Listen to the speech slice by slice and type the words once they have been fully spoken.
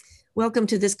Welcome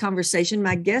to this conversation.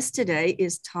 My guest today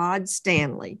is Todd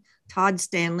Stanley. Todd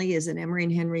Stanley is an Emory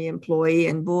and Henry employee,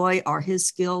 and boy, are his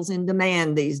skills in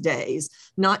demand these days,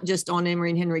 not just on Emory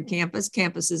and Henry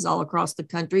campuses all across the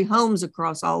country, homes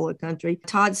across all the country.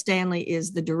 Todd Stanley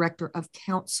is the Director of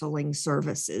Counseling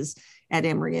Services at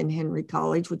Emory and Henry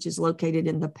College, which is located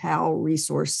in the Powell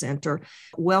Resource Center.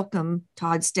 Welcome,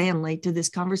 Todd Stanley, to this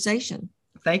conversation.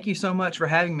 Thank you so much for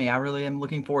having me. I really am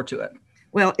looking forward to it.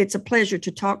 Well, it's a pleasure to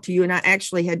talk to you. And I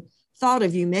actually had thought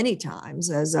of you many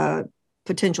times as a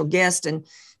potential guest, and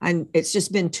it's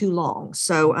just been too long.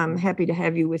 So I'm happy to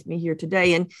have you with me here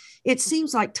today. And it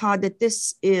seems like, Todd, that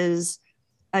this is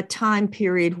a time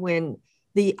period when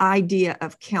the idea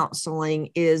of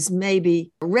counseling is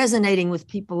maybe resonating with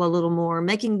people a little more,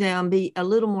 making them be a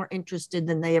little more interested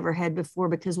than they ever had before,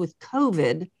 because with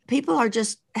COVID, people are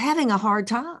just having a hard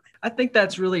time. I think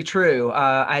that's really true.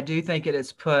 I do think it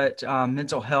has put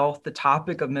mental health, the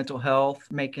topic of mental health,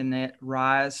 making it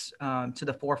rise to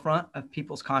the forefront of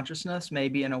people's consciousness,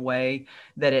 maybe in a way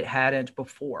that it hadn't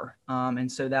before.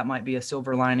 And so that might be a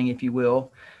silver lining, if you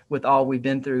will, with all we've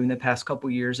been through in the past couple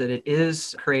of years, that it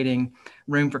is creating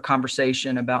room for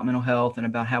conversation about mental health and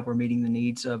about how we're meeting the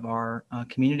needs of our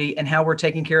community and how we're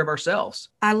taking care of ourselves.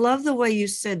 I love the way you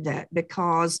said that,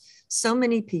 because so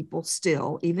many people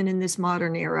still, even in this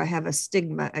modern era, have a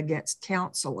stigma against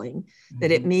counseling,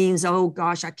 that it means, oh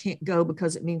gosh, I can't go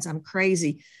because it means I'm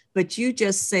crazy. But you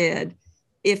just said,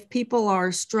 if people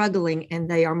are struggling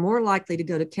and they are more likely to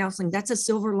go to counseling, that's a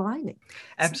silver lining.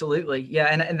 Absolutely. Yeah.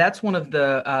 And that's one of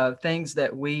the things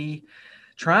that we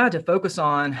try to focus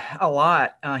on a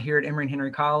lot here at Emory and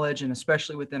Henry College, and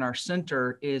especially within our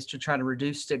center, is to try to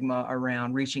reduce stigma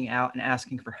around reaching out and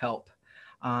asking for help.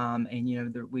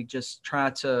 We just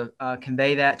try to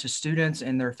convey that to students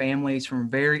and their families from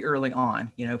very early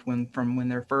on, from when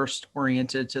they're first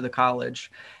oriented to the college,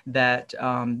 that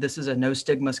this is a no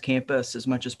stigmas campus as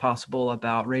much as possible,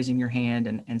 about raising your hand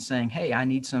and saying, hey, I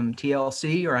need some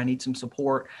TLC or I need some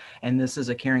support. And this is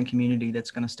a caring community that's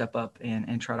going to step up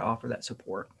and try to offer that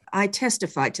support. I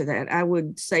testify to that. I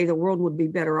would say the world would be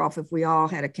better off if we all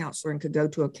had a counselor and could go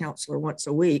to a counselor once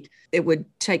a week. It would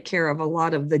take care of a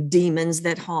lot of the demons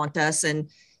that haunt us and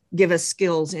give us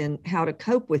skills in how to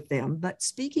cope with them. But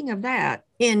speaking of that,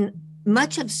 in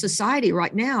much of society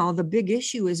right now, the big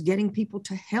issue is getting people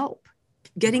to help,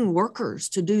 getting workers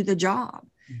to do the job.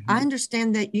 I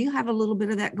understand that you have a little bit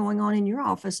of that going on in your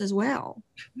office as well.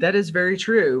 That is very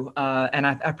true. And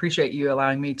I appreciate you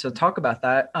allowing me to talk about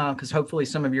that, because hopefully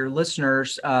some of your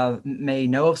listeners may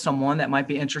know of someone that might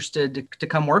be interested to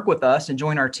come work with us and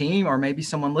join our team, or maybe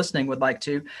someone listening would like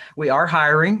to. We are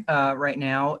hiring right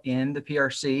now in the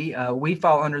PRC. We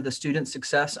fall under the Student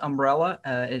Success umbrella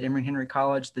at Emory Henry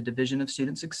College, the Division of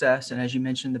Student Success. And as you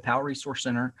mentioned, the Powell Resource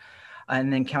Center.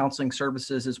 And then counseling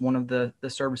services is one of the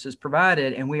services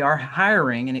provided. And we are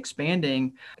hiring and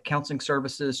expanding counseling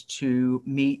services to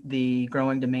meet the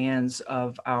growing demands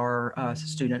of our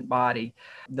student body.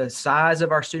 The size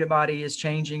of our student body is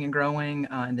changing and growing,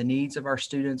 and the needs of our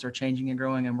students are changing and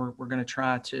growing. And we're going to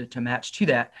try to match to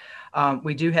that.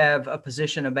 We do have a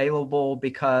position available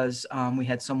because we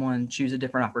had someone choose a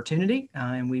different opportunity,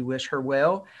 and we wish her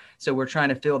well. So we're trying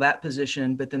to fill that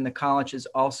position, but then the college has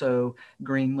also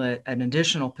greenlit an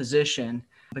additional position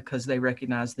because they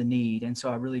recognize the need. And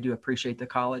so I really do appreciate the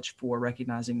college for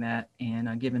recognizing that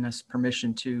and giving us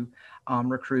permission to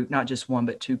recruit not just one,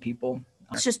 but two people.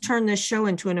 Let's just turn this show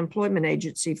into an employment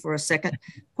agency for a second.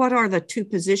 What are the two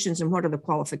positions and what are the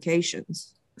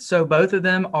qualifications? So both of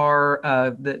them are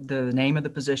the name of the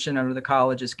position under the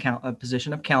college is a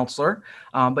position of counselor,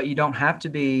 but you don't have to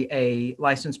be a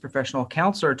licensed professional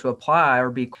counselor to apply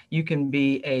you can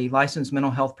be a licensed mental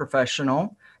health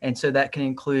professional. And so that can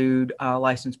include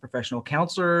licensed professional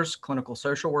counselors, clinical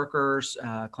social workers,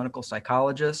 clinical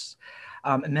psychologists,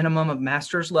 a minimum of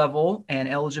master's level and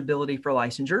eligibility for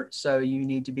licensure. So you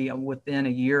need to be within a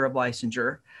year of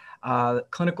licensure.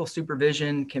 Clinical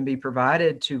supervision can be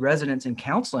provided to residents in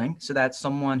counseling. So that's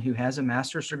someone who has a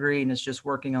master's degree and is just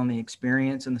working on the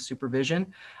experience and the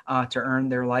supervision to earn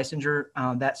their licensure.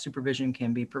 That supervision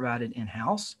can be provided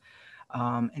in-house.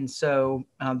 And so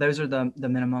those are the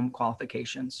minimum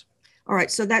qualifications. All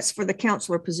right. So that's for the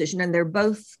counselor position, and they're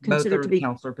both considered to be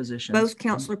counselor positions. Both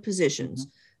counselor positions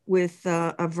with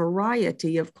a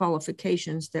variety of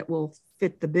qualifications that will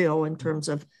fit the bill in terms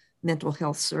of mental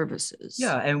health services.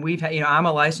 Yeah. And we've had, I'm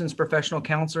a licensed professional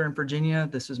counselor in Virginia.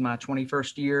 This is my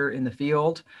 21st year in the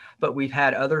field, but we've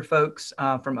had other folks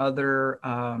from other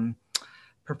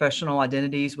professional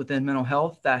identities within mental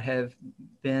health that have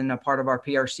been a part of our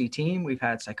PRC team. We've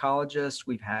had psychologists,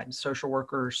 we've had social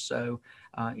workers. So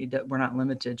we're not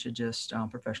limited to just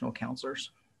professional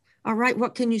counselors. All right.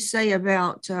 What can you say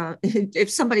about if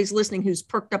somebody's listening who's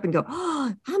perked up and go,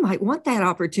 oh, I might want that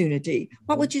opportunity?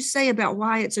 What would you say about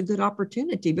why it's a good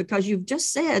opportunity? Because you've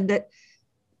just said that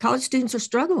college students are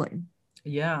struggling.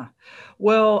 Yeah.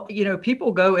 Well,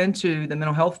 people go into the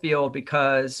mental health field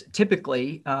because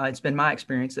typically it's been my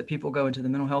experience that people go into the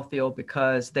mental health field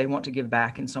because they want to give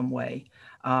back in some way.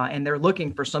 And they're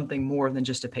looking for something more than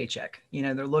just a paycheck.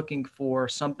 They're looking for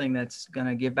something that's going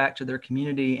to give back to their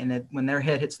community. And that when their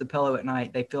head hits the pillow at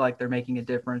night, they feel like they're making a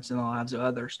difference in the lives of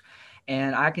others.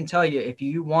 And I can tell you, if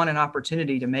you want an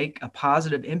opportunity to make a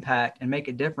positive impact and make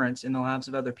a difference in the lives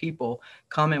of other people,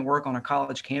 come and work on a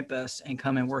college campus and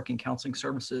come and work in counseling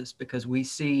services, because we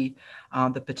see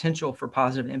the potential for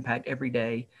positive impact every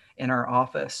day in our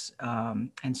office.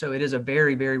 And so it is a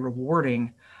very, very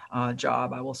rewarding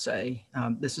job, I will say.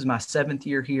 This is my 7th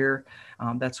year here.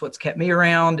 That's what's kept me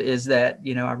around, is that,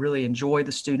 I really enjoy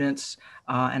the students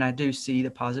and I do see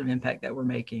the positive impact that we're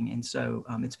making. And so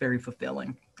it's very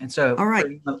fulfilling. And so All right.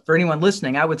 for anyone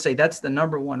listening, I would say that's the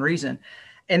number one reason.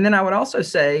 And then I would also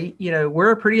say, we're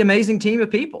a pretty amazing team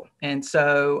of people. And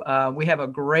so we have a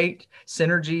great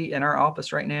synergy in our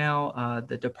office right now.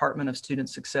 The Department of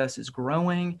Student Success is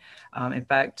growing. In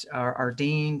fact, our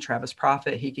dean, Travis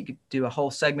Profit, he could do a whole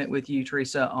segment with you,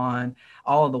 Teresa, on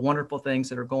all of the wonderful things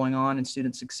that are going on in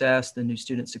student success, the new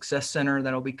Student Success Center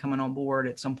that'll be coming on board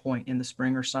at some point in the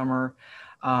spring or summer,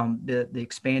 the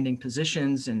expanding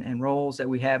positions and roles that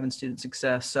we have in student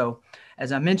success. So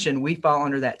as I mentioned, we fall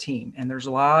under that team, and there's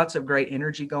lots of great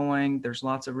energy going. There's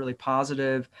lots of really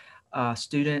positive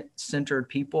student-centered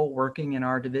people working in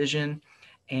our division,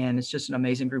 and it's just an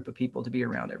amazing group of people to be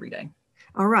around every day.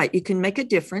 All right. You can make a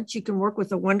difference. You can work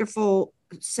with a wonderful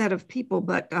set of people,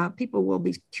 but people will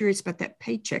be curious about that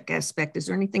paycheck aspect. Is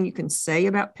there anything you can say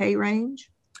about pay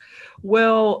range?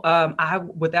 Well,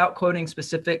 without quoting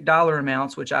specific dollar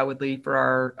amounts, which I would leave for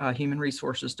our human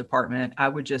resources department, I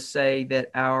would just say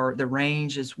that the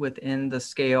range is within the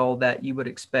scale that you would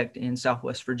expect in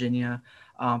Southwest Virginia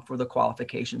for the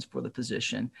qualifications for the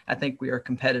position. I think we are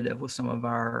competitive with some of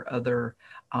our other,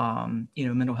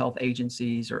 mental health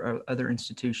agencies or other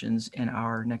institutions in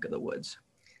our neck of the woods.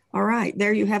 All right.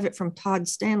 There you have it from Todd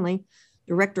Stanley,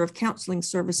 Director of Counseling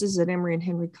Services at Emory and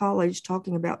Henry College,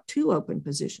 talking about 2 open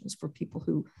positions for people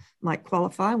who might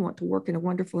qualify, want to work in a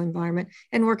wonderful environment,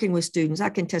 and working with students. I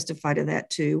can testify to that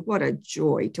too. What a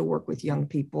joy to work with young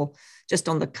people just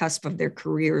on the cusp of their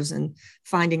careers and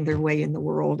finding their way in the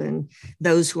world, and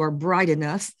those who are bright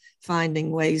enough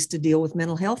finding ways to deal with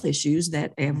mental health issues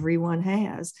that everyone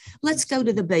has. Let's go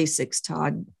to the basics,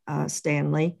 Todd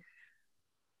Stanley.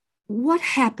 What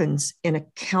happens in a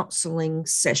counseling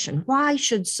session? Why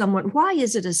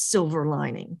is it a silver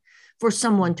lining for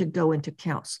someone to go into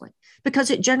counseling? Because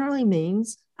it generally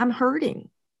means I'm hurting.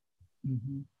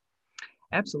 Mm-hmm.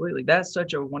 Absolutely. That's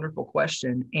such a wonderful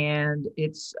question. And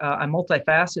it's a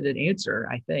multifaceted answer,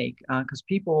 I think, because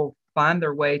people find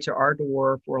their way to our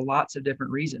door for lots of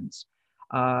different reasons.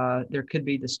 There could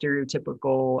be the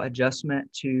stereotypical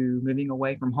adjustment to moving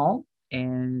away from home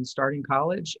and starting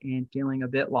college and feeling a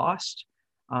bit lost,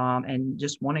 and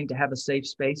just wanting to have a safe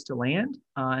space to land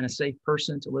and a safe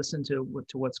person to listen to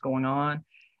what's going on.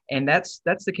 And that's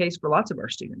the case for lots of our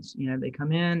students. They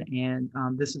come in and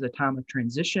this is a time of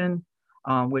transition,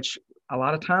 which a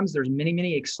lot of times there's many,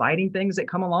 many exciting things that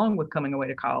come along with coming away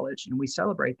to college, and we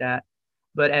celebrate that.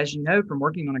 But as you know, from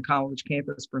working on a college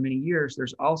campus for many years,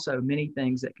 there's also many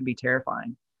things that can be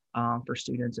terrifying for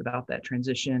students about that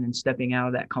transition and stepping out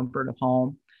of that comfort of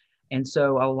home. And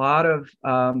so a lot of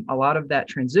that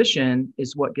transition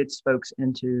is what gets folks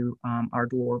into our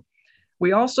door.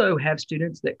 We also have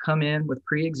students that come in with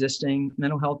pre-existing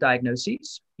mental health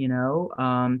diagnoses.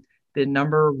 The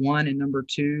number 1 and number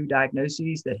 2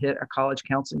 diagnoses that hit a college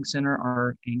counseling center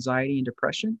are anxiety and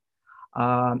depression.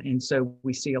 And so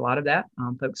we see a lot of that.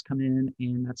 Folks come in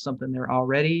and that's something they're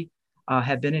already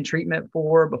have been in treatment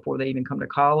for before they even come to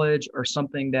college, or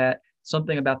something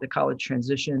about the college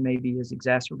transition maybe is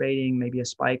exacerbating, maybe a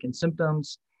spike in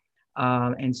symptoms.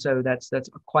 And so that's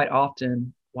quite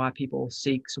often why people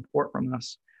seek support from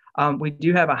us. We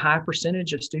do have a high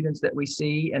percentage of students that we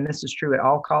see, and this is true at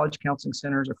all college counseling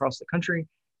centers across the country,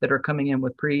 that are coming in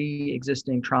with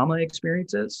pre-existing trauma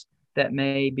experiences that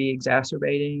may be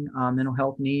exacerbating mental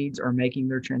health needs or making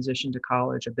their transition to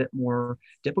college a bit more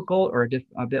difficult or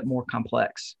a bit more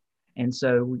complex. And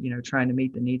so, trying to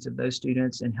meet the needs of those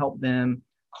students and help them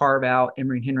carve out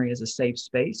Emory and Henry as a safe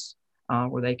space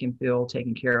where they can feel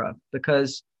taken care of.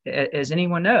 Because as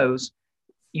anyone knows,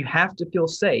 you have to feel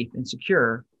safe and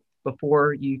secure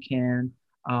before you can,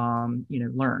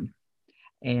 learn.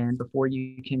 And before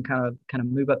you can kind of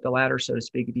move up the ladder, so to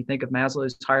speak, if you think of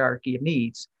Maslow's hierarchy of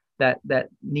needs, that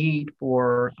need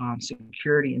for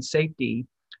security and safety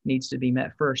needs to be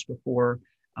met first before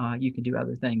you can do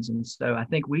other things. And so I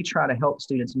think we try to help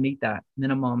students meet that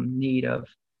minimum need of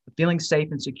feeling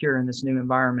safe and secure in this new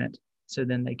environment, so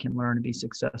then they can learn to be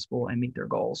successful and meet their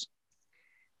goals.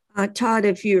 Todd,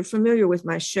 if you're familiar with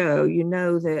my show, you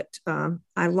know that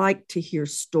I like to hear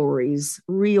stories,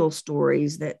 real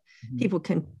stories that people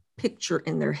can picture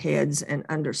in their heads and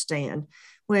understand.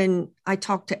 When I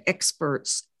talk to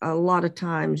experts, a lot of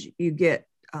times you get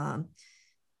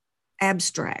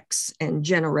abstracts and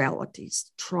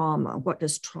generalities. Trauma, what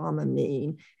does trauma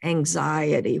mean?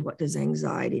 Anxiety, what does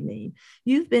anxiety mean?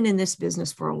 You've been in this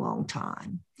business for a long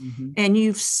time, and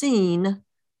you've seen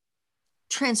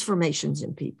transformations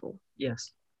in people.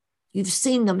 Yes. You've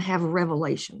seen them have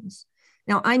revelations.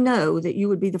 Now, I know that you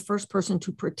would be the first person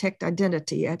to protect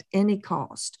identity at any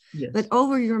cost. Yes. But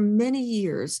over your many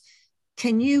years,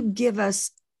 can you give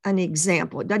us an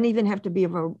example? It doesn't even have to be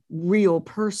of a real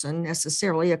person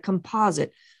necessarily, a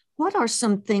composite. What are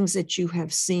some things that you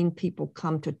have seen people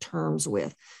come to terms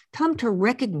with, come to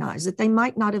recognize that they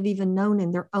might not have even known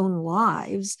in their own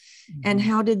lives? And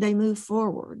how did they move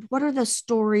forward? What are the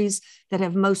stories that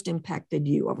have most impacted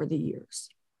you over the years?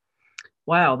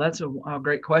 Wow, that's a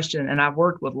great question. And I've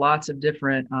worked with lots of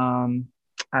different,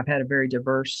 I've had a very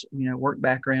diverse, work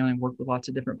background and worked with lots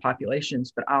of different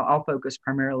populations, but I'll focus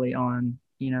primarily on,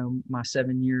 my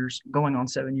 7 years, going on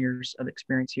 7 years of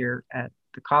experience here at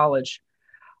the college.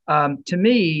 To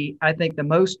me, I think the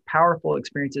most powerful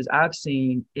experiences I've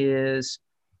seen is,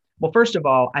 well, first of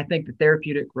all, I think the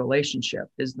therapeutic relationship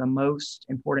is the most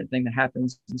important thing that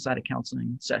happens inside a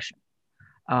counseling session.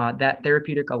 That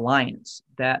therapeutic alliance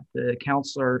that the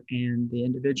counselor and the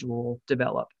individual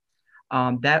develop.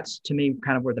 That's, to me,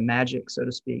 kind of where the magic, so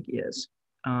to speak, is.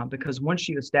 Because once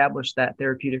you establish that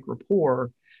therapeutic rapport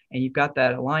and you've got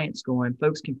that alliance going,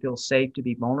 folks can feel safe to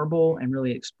be vulnerable and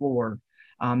really explore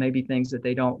maybe things that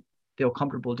they don't feel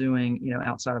comfortable doing,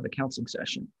 outside of a counseling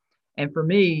session. And for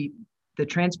me, the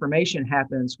transformation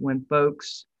happens when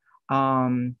folks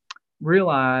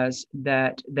realize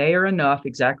that they are enough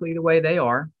exactly the way they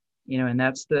are, and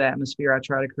that's the atmosphere I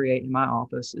try to create in my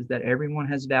office, is that everyone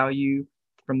has value.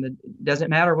 Doesn't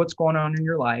matter what's going on in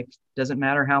your life, doesn't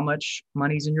matter how much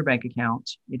money's in your bank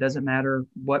account, it doesn't matter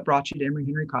what brought you to Emory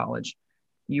Henry College.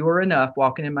 You are enough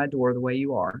walking in my door the way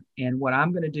you are. And what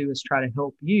I'm going to do is try to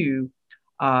help you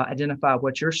identify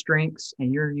what your strengths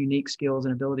and your unique skills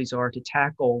and abilities are to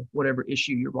tackle whatever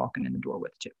issue you're walking in the door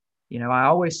with too. I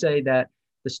always say that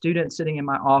the student sitting in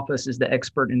my office is the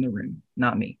expert in the room,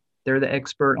 not me. They're the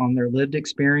expert on their lived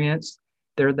experience.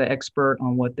 They're the expert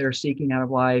on what they're seeking out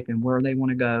of life and where they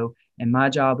want to go. And my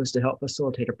job is to help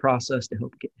facilitate a process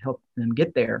to help them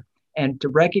get there, and to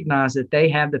recognize that they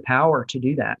have the power to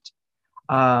do that.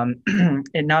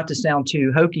 And not to sound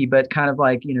too hokey, but kind of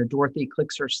like, Dorothy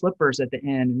clicks her slippers at the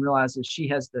end and realizes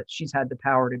she's had the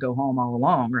power to go home all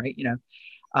along, right?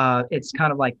 It's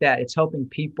kind of like that. It's helping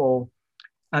people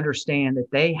understand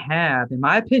that they have, in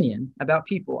my opinion, about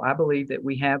people, I believe that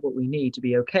we have what we need to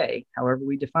be okay, however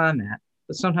we define that.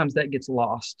 But sometimes that gets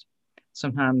lost.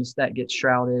 Sometimes that gets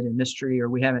shrouded in mystery, or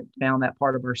we haven't found that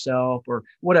part of ourselves, or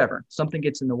whatever. Something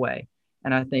gets in the way.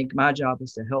 And I think my job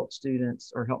is to help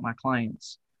students or help my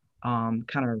clients kind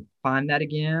of find that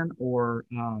again, or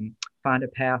find a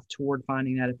path toward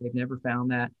finding that if they've never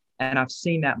found that. And I've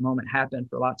seen that moment happen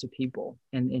for lots of people.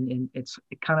 And it's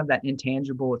kind of that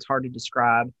intangible, it's hard to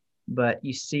describe, but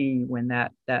you see when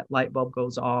that light bulb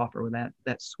goes off, or when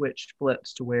that switch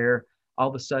flips to where all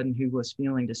of a sudden who was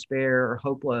feeling despair or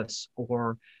hopeless,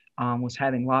 or was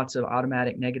having lots of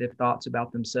automatic negative thoughts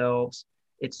about themselves,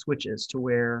 it switches to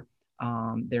where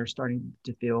they're starting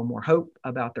to feel more hope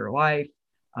about their life.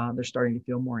 They're starting to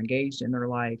feel more engaged in their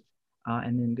life.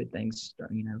 And then good things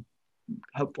start,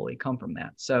 hopefully come from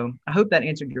that. So I hope that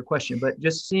answered your question, but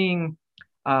just seeing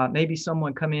maybe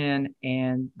someone come in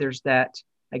and there's that,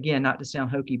 again, not to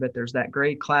sound hokey, but there's that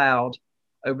gray cloud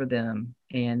over them,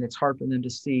 and it's hard for them to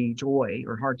see joy,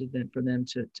 or hard for them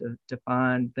to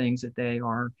find things that they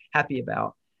are happy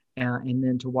about. And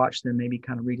then to watch them maybe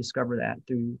kind of rediscover that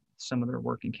through some of their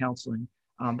work in counseling.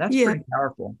 That's pretty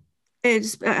powerful.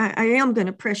 I am going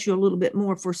to press you a little bit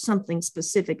more for something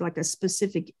specific, like a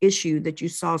specific issue that you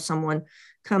saw someone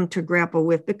come to grapple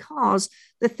with, because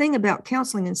the thing about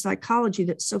counseling and psychology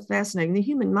that's so fascinating, the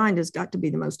human mind has got to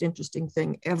be the most interesting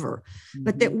thing ever,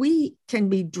 but that we can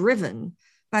be driven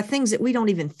by things that we don't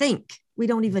even think. We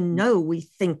don't even know we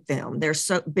think them. They're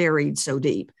so buried so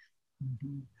deep.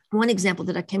 One example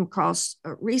that I came across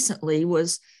recently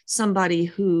was somebody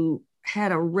who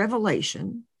had a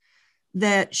revelation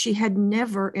that she had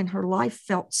never in her life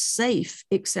felt safe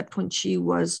except when she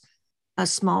was a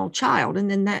small child. And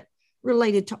then that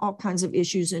related to all kinds of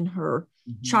issues in her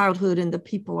childhood and the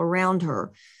people around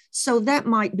her. So that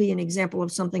might be an example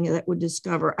of something that would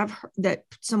discover, that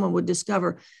someone would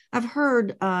discover. I've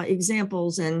heard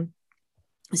examples and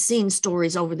seen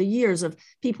stories over the years of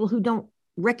people who don't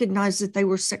recognize that they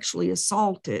were sexually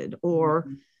assaulted or,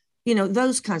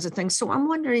 those kinds of things. So I'm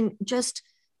wondering, just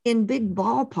in big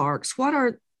ballparks, what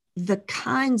are the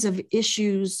kinds of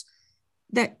issues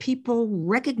that people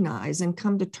recognize and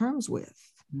come to terms with?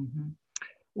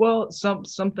 Well,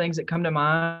 some things that come to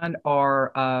mind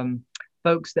are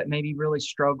folks that maybe really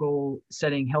struggle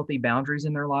setting healthy boundaries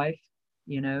in their life.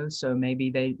 So maybe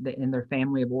they in their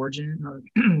family of origin or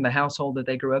the household that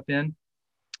they grew up in,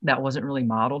 that wasn't really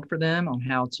modeled for them on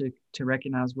how to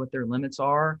recognize what their limits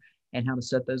are and how to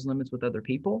set those limits with other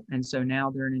people. And so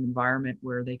now they're in an environment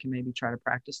where they can maybe try to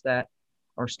practice that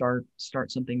or start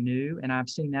something new. And I've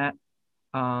seen that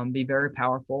be very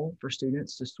powerful for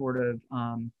students to sort of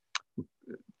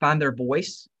find their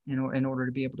voice in order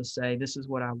to be able to say, this is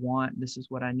what I want, this is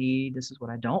what I need, this is what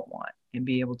I don't want, and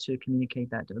be able to communicate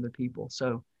that to other people.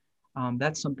 So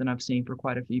that's something I've seen for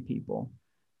quite a few people.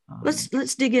 Let's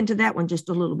dig into that one just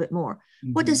a little bit more.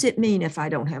 What does it mean if I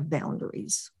don't have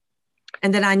boundaries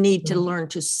and that I need to learn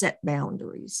to set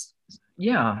boundaries?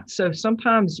 Yeah. So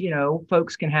sometimes,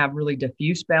 folks can have really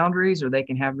diffuse boundaries or they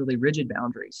can have really rigid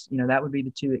boundaries. That would be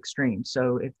the two extremes.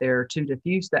 So if they're too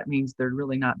diffuse, that means they're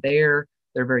really not there.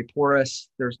 They're very porous.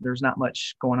 There's not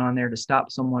much going on there to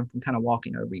stop someone from kind of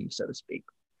walking over you, so to speak.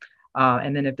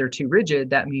 And then if they're too rigid,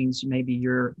 that means maybe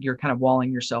you're kind of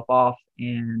walling yourself off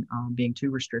and being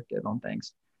too restrictive on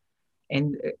things.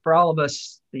 And for all of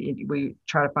us, we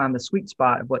try to find the sweet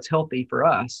spot of what's healthy for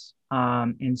us.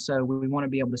 And so we want to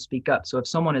be able to speak up. So if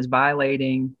someone is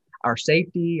violating our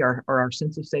safety or our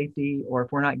sense of safety, or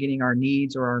if we're not getting our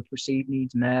needs or our perceived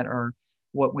needs met or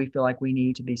what we feel like we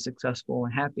need to be successful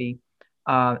and happy,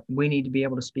 we need to be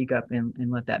able to speak up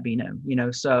and let that be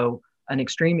known. So an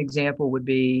extreme example would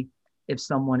be if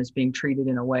someone is being treated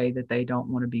in a way that they don't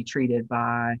want to be treated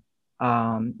by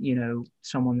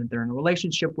someone that they're in a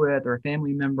relationship with or a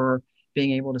family member,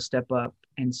 being able to step up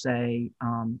and say,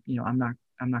 I'm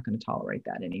not going to tolerate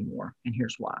that anymore. And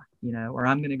here's why, or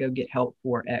I'm going to go get help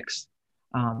for X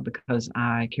because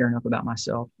I care enough about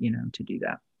myself, to do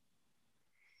that.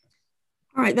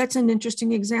 All right. That's an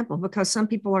interesting example because some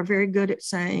people are very good at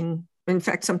saying, in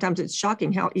fact, sometimes it's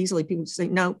shocking how easily people say,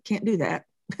 no, can't do that.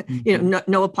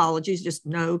 No apologies, just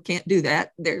no, can't do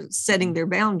that. They're setting their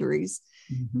boundaries.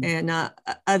 And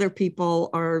other people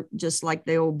are just like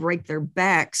they'll break their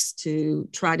backs to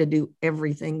try to do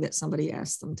everything that somebody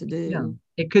asks them to do. Yeah.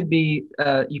 It could be,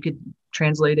 you could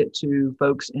translate it to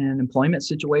folks in an employment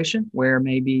situation where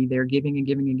maybe they're giving and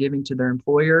giving and giving to their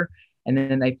employer. And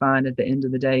then they find at the end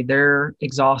of the day, they're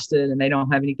exhausted and they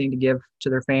don't have anything to give to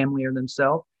their family or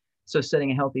themselves. So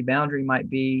setting a healthy boundary might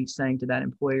be saying to that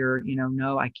employer,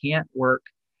 no, I can't work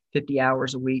 50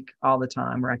 hours a week all the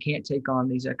time, or I can't take on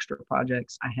these extra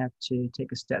projects. I have to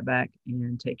take a step back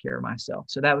and take care of myself.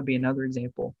 So that would be another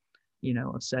example,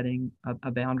 of setting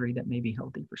a boundary that may be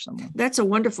healthy for someone. That's a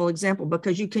wonderful example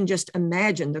because you can just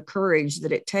imagine the courage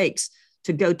that it takes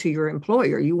to go to your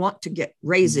employer. You want to get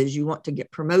raises, you want to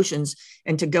get promotions,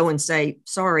 and to go and say,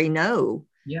 sorry, no.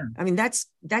 Yeah. I mean, that's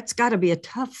got to be a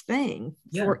tough thing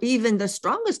for even the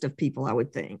strongest of people, I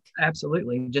would think.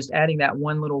 Absolutely. Just adding that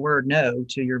one little word, no,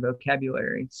 to your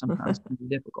vocabulary sometimes can be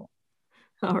difficult.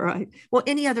 All right. Well,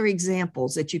 any other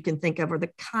examples that you can think of, or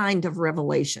the kind of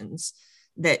revelations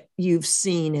that you've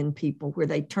seen in people where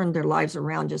they turned their lives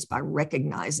around just by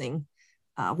recognizing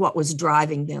what was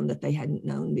driving them that they hadn't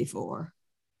known before?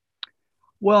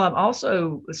 Well, I've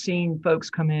also seen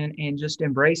folks come in and just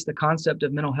embrace the concept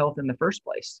of mental health in the first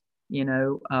place.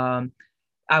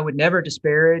 I would never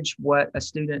disparage what a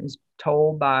student is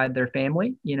told by their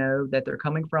family, that they're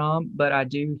coming from. But I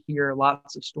do hear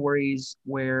lots of stories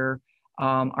where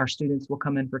our students will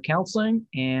come in for counseling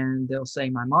and they'll say,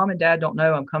 my mom and dad don't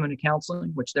know I'm coming to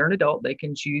counseling, which they're an adult. They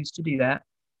can choose to do that.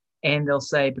 And they'll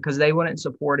say, because they wouldn't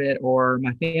support it, or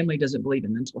my family doesn't believe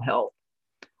in mental health.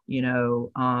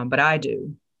 But I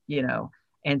do,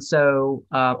 and so,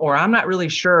 or I'm not really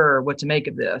sure what to make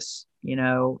of this, I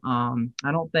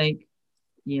don't think,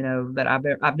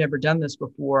 that I've never done this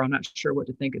before. I'm not sure what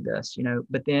to think of this,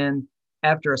 but then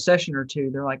after a session or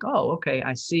two, they're like, oh, okay,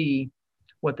 I see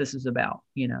what this is about,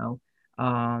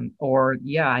 or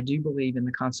yeah, I do believe in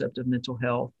the concept of mental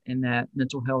health and that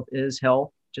mental health is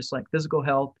health, just like physical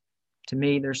health. To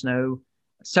me, there's no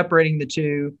separating the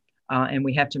two. And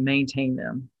we have to maintain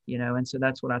them, And so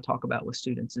that's what I talk about with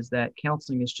students, is that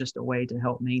counseling is just a way to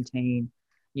help maintain,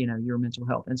 your mental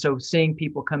health. And so seeing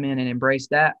people come in and embrace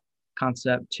that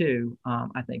concept too,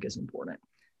 I think is important.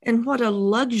 And what a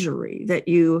luxury that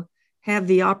you have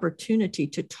the opportunity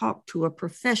to talk to a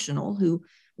professional who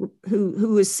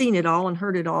has seen it all and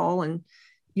heard it all. And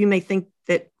you may think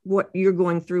that what you're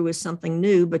going through is something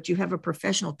new, but you have a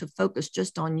professional to focus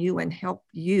just on you and help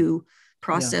you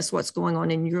process what's going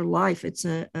on in your life. It's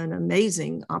an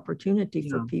amazing opportunity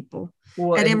for people.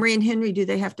 Well, at Emory and Henry, do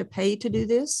they have to pay to do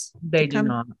this? They do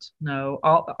not. No,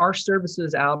 all our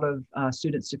services out of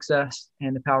Student Success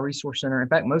and the Powell Resource Center. In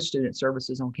fact, most student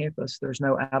services on campus, there's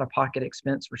no out-of-pocket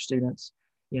expense for students.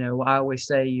 I always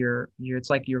say it's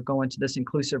like you're going to this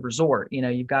inclusive resort.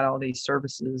 You've got all these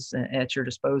services at your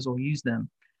disposal. Use them.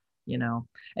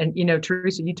 And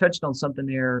Teresa, you touched on something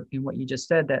there in what you just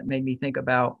said that made me think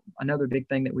about another big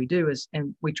thing that we do is,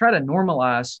 and we try to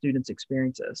normalize students'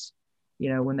 experiences,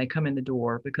 when they come in the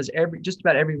door, because just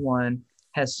about everyone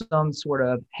has some sort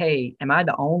of, hey, am I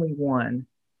the only one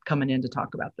coming in to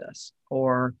talk about this?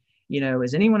 Or,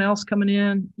 is anyone else coming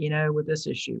in, with this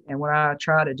issue? And what I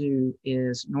try to do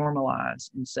is normalize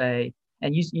and say,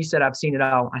 and you said I've seen it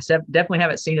all. I said definitely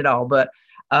haven't seen it all, but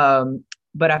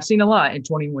I've seen a lot in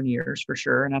 21 years for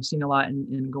sure. And I've seen a lot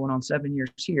in going on 7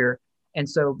 years here. And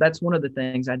so that's one of the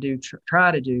things I do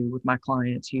try to do with my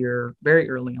clients here very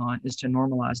early on, is to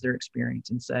normalize their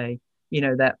experience and say,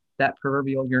 that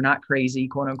proverbial, you're not crazy,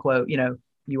 quote unquote,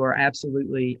 you are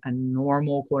absolutely a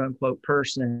normal, quote unquote,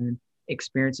 person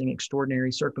experiencing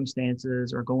extraordinary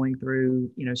circumstances or going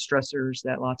through, stressors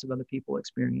that lots of other people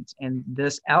experience. And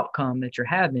this outcome that you're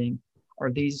having, or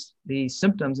these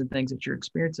symptoms and things that you're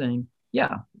experiencing,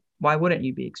 yeah, why wouldn't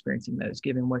you be experiencing those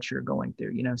given what you're going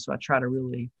through? So I try to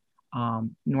really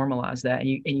normalize that, and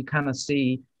you kind of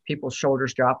see people's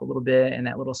shoulders drop a little bit, and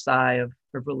that little sigh of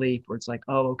relief, where it's like,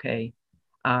 oh, okay,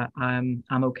 I'm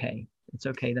okay. It's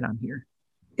okay that I'm here.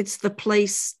 It's the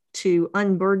place to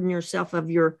unburden yourself of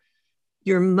your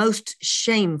most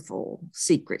shameful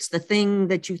secrets, the thing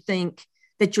that you think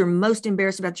that you're most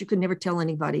embarrassed about, you could never tell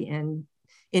anybody. And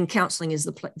in counseling is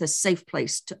the safe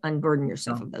place to unburden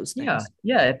yourself of those things.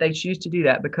 Yeah, if they choose to do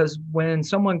that. Because when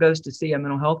someone goes to see a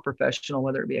mental health professional,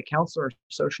 whether it be a counselor,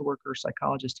 social worker,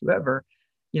 psychologist, whoever,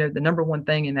 the number one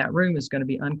thing in that room is going to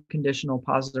be unconditional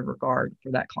positive regard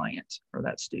for that client or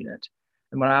that student.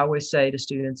 And what I always say to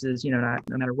students is, no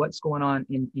matter what's going on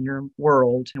in your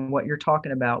world and what you're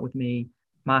talking about with me,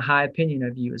 my high opinion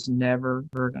of you is never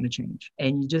going to change.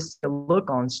 And you just look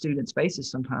on students' faces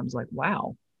sometimes like,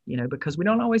 wow, because we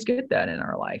don't always get that in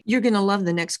our life. You're going to love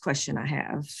the next question I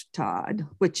have, Todd,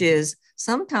 which is,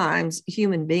 sometimes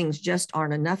human beings just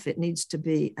aren't enough. It needs to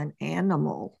be an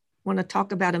animal. Want to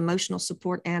talk about emotional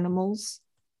support animals?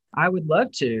 I would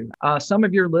love to. Some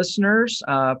of your listeners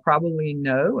probably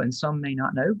know, and some may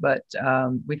not know, but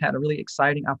we've had a really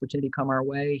exciting opportunity come our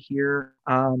way here.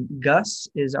 Gus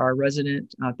is our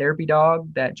resident therapy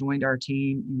dog that joined our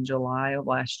team in July of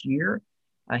last year.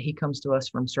 He comes to us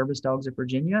from Service Dogs of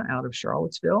Virginia out of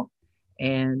Charlottesville.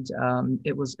 And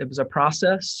it was a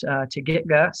process to get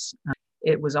Gus.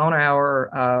 It was on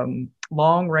our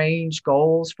long range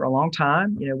goals for a long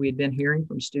time. We had been hearing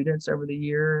from students over the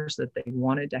years that they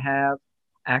wanted to have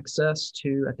access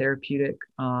to a therapeutic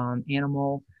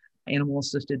animal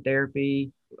assisted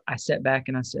therapy. I sat back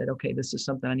and I said, okay, this is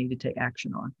something I need to take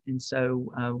action on. And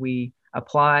so we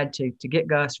applied to get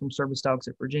Gus from Service Dogs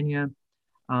of Virginia.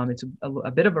 It's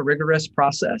a bit of a rigorous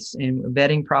process, and the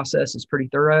vetting process is pretty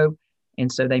thorough.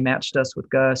 And so they matched us with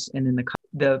Gus, and then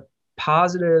the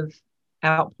positive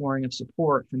outpouring of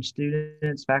support from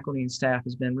students, faculty, and staff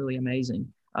has been really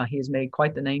amazing. He has made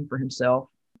quite the name for himself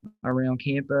around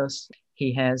campus.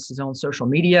 He has his own social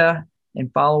media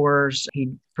and followers.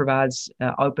 He provides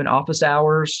open office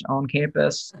hours on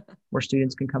campus where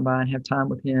students can come by and have time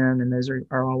with him, and those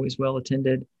are always well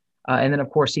attended. And then, of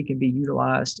course, he can be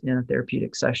utilized in a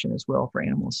therapeutic session as well for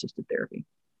animal-assisted therapy.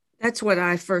 That's what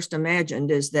I first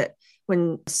imagined, is that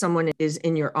when someone is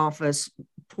in your office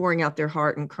pouring out their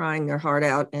heart and crying their heart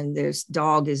out, and this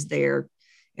dog is there,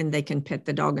 and they can pet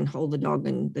the dog and hold the dog,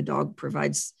 and the dog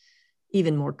provides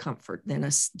even more comfort than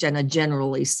a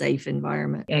generally safe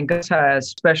environment. And Gus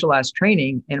has specialized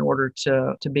training in order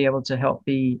to be able to help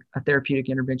be a therapeutic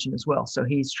intervention as well. So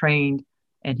he's trained,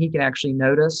 and he can actually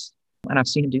notice. And I've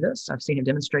seen him do this. I've seen him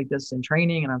demonstrate this in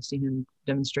training, and I've seen him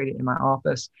demonstrate it in my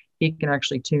office. He can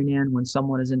actually tune in when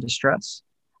someone is in distress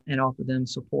and offer them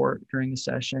support during the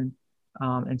session.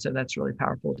 And so that's really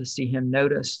powerful to see him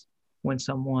notice when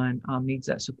someone needs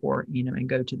that support, and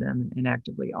go to them and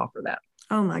actively offer that.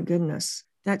 Oh my goodness.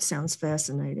 That sounds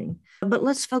fascinating. But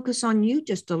let's focus on you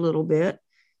just a little bit.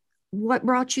 What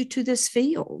brought you to this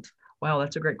field? Wow,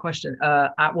 that's a great question.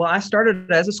 I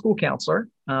started as a school counselor.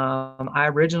 I'm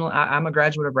a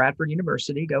graduate of Radford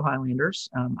University. Go Highlanders!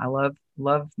 I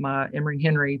love my Emory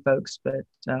Henry folks, but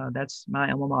that's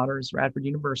my alma mater is Radford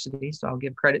University, so I'll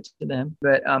give credit to them.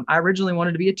 But I originally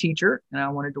wanted to be a teacher, and I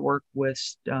wanted to work with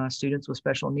students with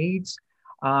special needs.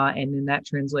 And then that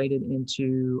translated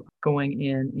into going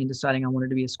in and deciding I wanted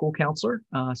to be a school counselor.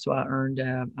 So I earned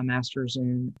a master's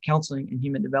in counseling and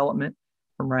human development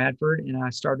from Radford, and I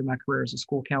started my career as a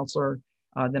school counselor.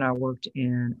 Then I worked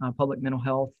in public mental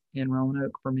health in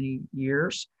Roanoke for many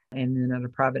years, and then at a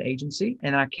private agency.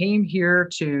 And I came here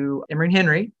to Emory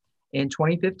Henry in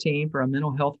 2015 for a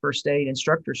mental health first aid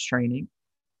instructor's training.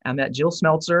 I met Jill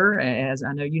Smeltzer, as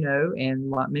I know you know,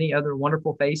 and many other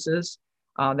wonderful faces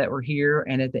that were here.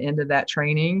 And at the end of that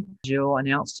training, Jill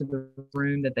announced to the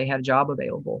room that they had a job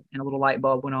available, and a little light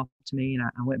bulb went off to me. And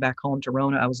I went back home to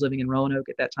Roanoke. I was living in Roanoke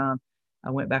at that time. I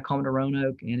went back home to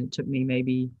Roanoke, and it took me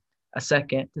maybe a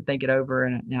second to think it over.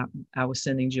 And now I was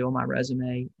sending Jill my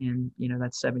resume, and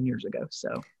that's 7 years ago.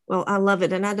 So, well, I love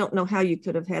it. And I don't know how you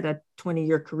could have had a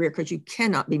 20-year career, because you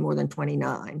cannot be more than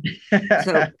 29.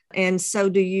 So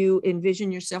do you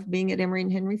envision yourself being at Emory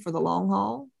and Henry for the long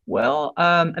haul? Well,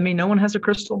 no one has a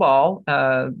crystal ball,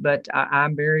 but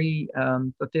I'm very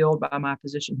fulfilled by my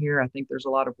position here. I think there's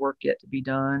a lot of work yet to be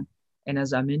done. And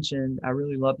as I mentioned, I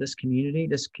really love this community.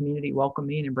 This community welcomed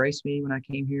me and embraced me when I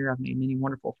came here. I've made many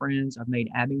wonderful friends. I've made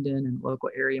Abingdon and the local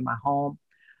area my home.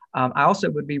 I also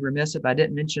would be remiss if I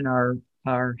didn't mention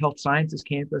our health sciences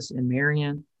campus in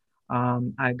Marion.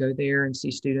 I go there and see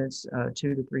students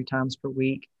 2 to 3 times per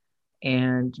week,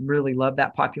 and really love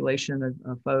that population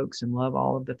of folks, and love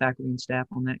all of the faculty and staff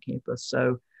on that campus.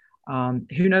 So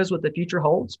who knows what the future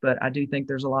holds, but I do think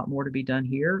there's a lot more to be done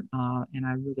here. And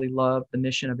I really love the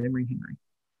mission of Emory Henry.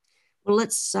 Well,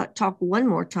 let's talk one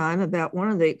more time about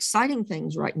one of the exciting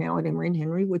things right now at Emory and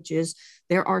Henry, which is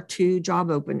there are 2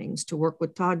 job openings to work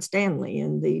with Todd Stanley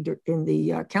in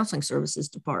the counseling services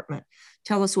department.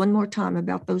 Tell us one more time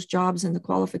about those jobs and the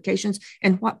qualifications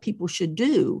and what people should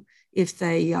do if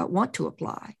they want to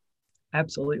apply.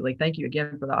 Absolutely. Thank you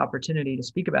again for the opportunity to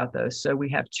speak about those. So we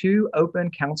have 2 open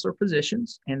counselor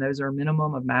positions, and those are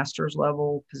minimum of master's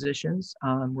level positions.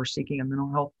 We're seeking a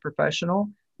mental health professional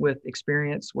with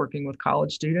experience working with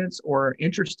college students, or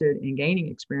interested in gaining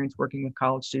experience working with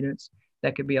college students.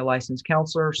 That could be a licensed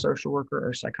counselor, social worker,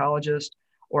 or psychologist,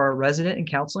 or a resident in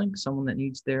counseling, someone that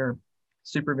needs their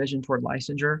supervision toward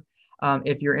licensure.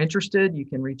 If you're interested, you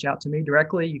can reach out to me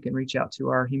directly. You can reach out to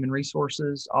our human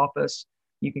resources office.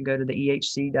 You can go to the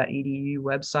ehc.edu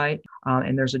website,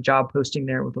 and there's a job posting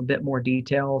there with a bit more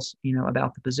details,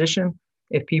 about the position.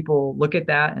 If people look at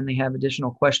that and they have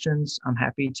additional questions, I'm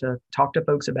happy to talk to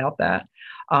folks about that.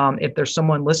 If there's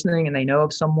someone listening and they know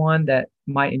of someone that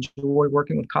might enjoy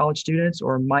working with college students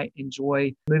or might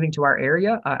enjoy moving to our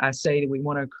area, I say that we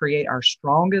want to create our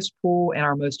strongest pool and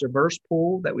our most diverse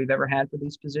pool that we've ever had for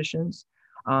these positions.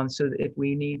 So that if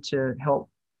we need to help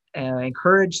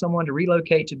encourage someone to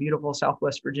relocate to beautiful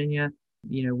Southwest Virginia,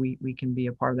 we can be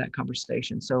a part of that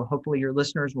conversation. So hopefully your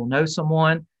listeners will know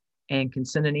someone and can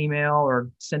send an email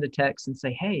or send a text and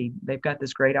say, hey, they've got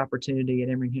this great opportunity at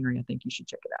Emory Henry. I think you should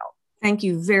check it out. Thank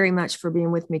you very much for being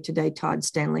with me today, Todd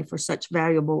Stanley, for such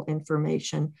valuable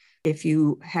information. If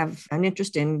you have an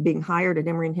interest in being hired at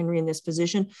Emory and Henry in this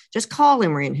position, just call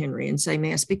Emory and Henry and say,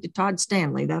 may I speak to Todd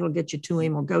Stanley? That'll get you to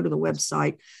him, or go to the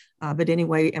website. But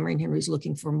anyway, Emory and Henry is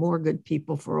looking for more good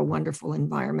people for a wonderful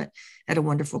environment at a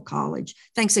wonderful college.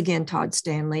 Thanks again, Todd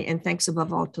Stanley. And thanks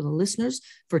above all to the listeners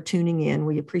for tuning in.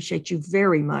 We appreciate you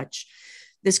very much.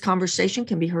 This conversation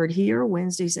can be heard here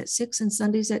Wednesdays at 6 and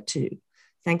Sundays at 2.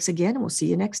 Thanks again, and we'll see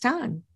you next time.